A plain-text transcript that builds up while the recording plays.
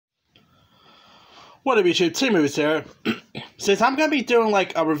What up, YouTube? T-Movies here. Since I'm gonna be doing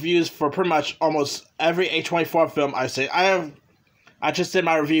like reviews for pretty much almost every A24 film I see, I just did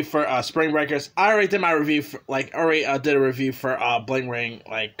my review for Spring Breakers. I already did my review for did a review for Bling Ring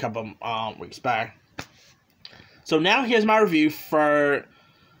like a couple weeks back. So now here's my review for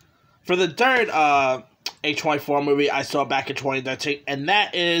the third A24 movie I saw back in 2013, and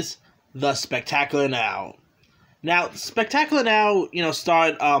that is The Spectacular Now. Now, Spectacular Now,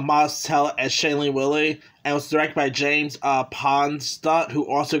 starred Miles Teller as Shailene Woodley, and was directed by James Ponsoldt, who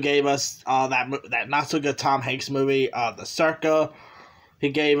also gave us that not-so-good Tom Hanks movie, The Circle. He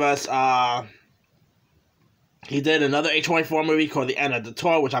gave us, he did another A24 movie called The End of the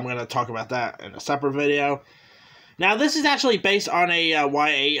Tour, which I'm going to talk about that in a separate video. Now, this is actually based on a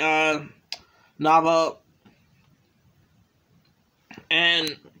YA novel, and,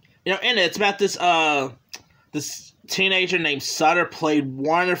 in it, it's about this teenager named Sutter, played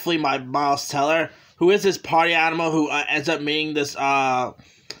wonderfully by Miles Teller, who is this party animal who ends up meeting this girl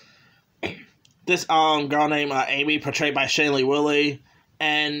named Amy, portrayed by Shailene Woodley,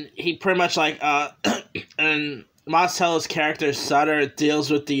 and he pretty much and Miles Teller's character Sutter deals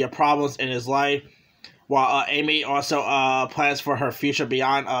with the problems in his life, while Amy also plans for her future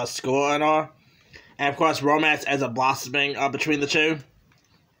beyond school and all, and of course romance ends up blossoming between the two.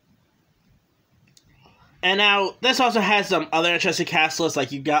 And now, this also has some other interesting cast lists,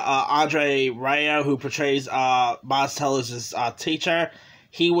 like you got Andre Rayo, who portrays Miles Teller's teacher.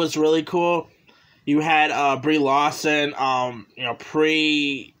 He was really cool. You had Brie Larson,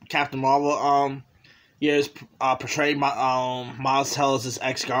 pre-Captain Marvel years, portrayed Miles Teller's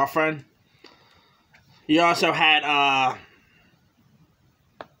ex-girlfriend. You also had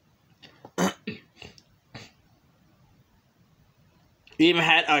you even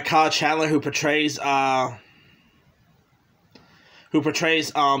had Kyle Chandler, who portrays the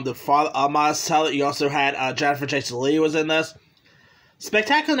father of Miles Teller. You also had Jennifer Jason Leigh was in this.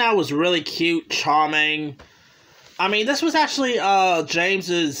 Spectacular Now was really cute, charming. I mean, this was actually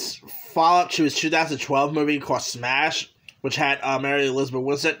James's follow-up to his 2012 movie called Smash, which had Mary Elizabeth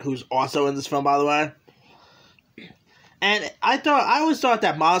Winstead, who's also in this film, by the way. And I always thought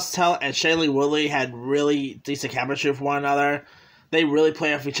that Miles Teller and Shailene Woodley had really decent chemistry with one another. They really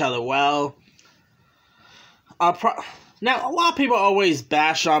play off each other well. Now, a lot of people always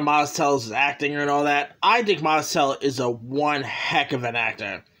bash on Miles Teller's acting and all that. I think Miles Teller is one heck of an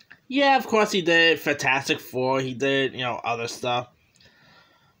actor. Yeah, of course he did Fantastic Four. He did, other stuff.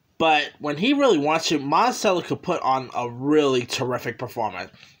 But when he really wants to, Miles Teller could put on a really terrific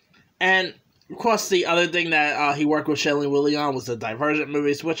performance. And, of course, the other thing that he worked with Shailene Woodley on was the Divergent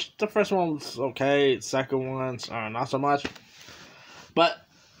movies, which the first one was okay. The second one, not so much. But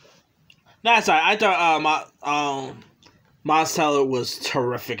that's all right. I thought Miles Teller was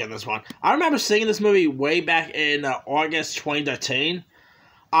terrific in this one. I remember seeing this movie way back in August 2013.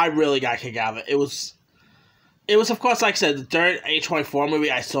 I really got a kick out of it. It was of course, like I said, the third A24 movie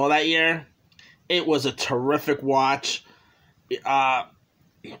I saw that year. It was a terrific watch.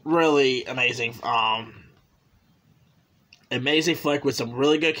 Really amazing. Amazing flick with some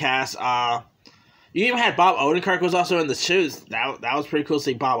really good cast. You even had Bob Odenkirk was also in the shoes. That was pretty cool to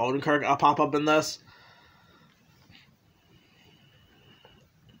see Bob Odenkirk pop up in this.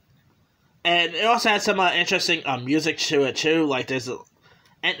 And it also had some interesting music to it too. Like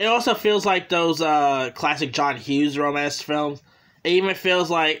and it also feels like those classic John Hughes romance films. It even feels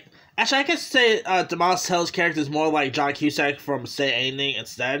like, actually I guess say Miles Teller's character is more like John Cusack from Say Anything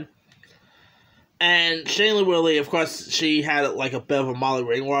instead. And Shailene Woodley, of course, she had like a bit of a Molly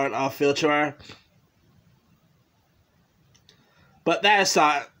Ringwald feel to her. But that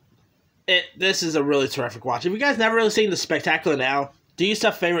aside, this is a really terrific watch. If you guys never really seen The Spectacular Now, do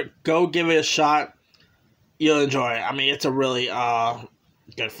yourself a favor, go give it a shot. You'll enjoy it. I mean, it's a really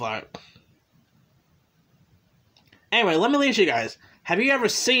good flick. Anyway, let me leave you guys. Have you ever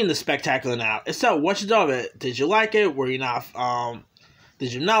seen The Spectacular Now? If so, what you thought of it? Did you like it? Were you not?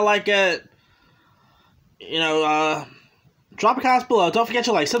 Did you not like it? Drop a comment below. Don't forget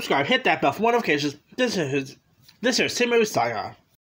to like, subscribe, hit that bell for more notifications. This is T-Movies signing off.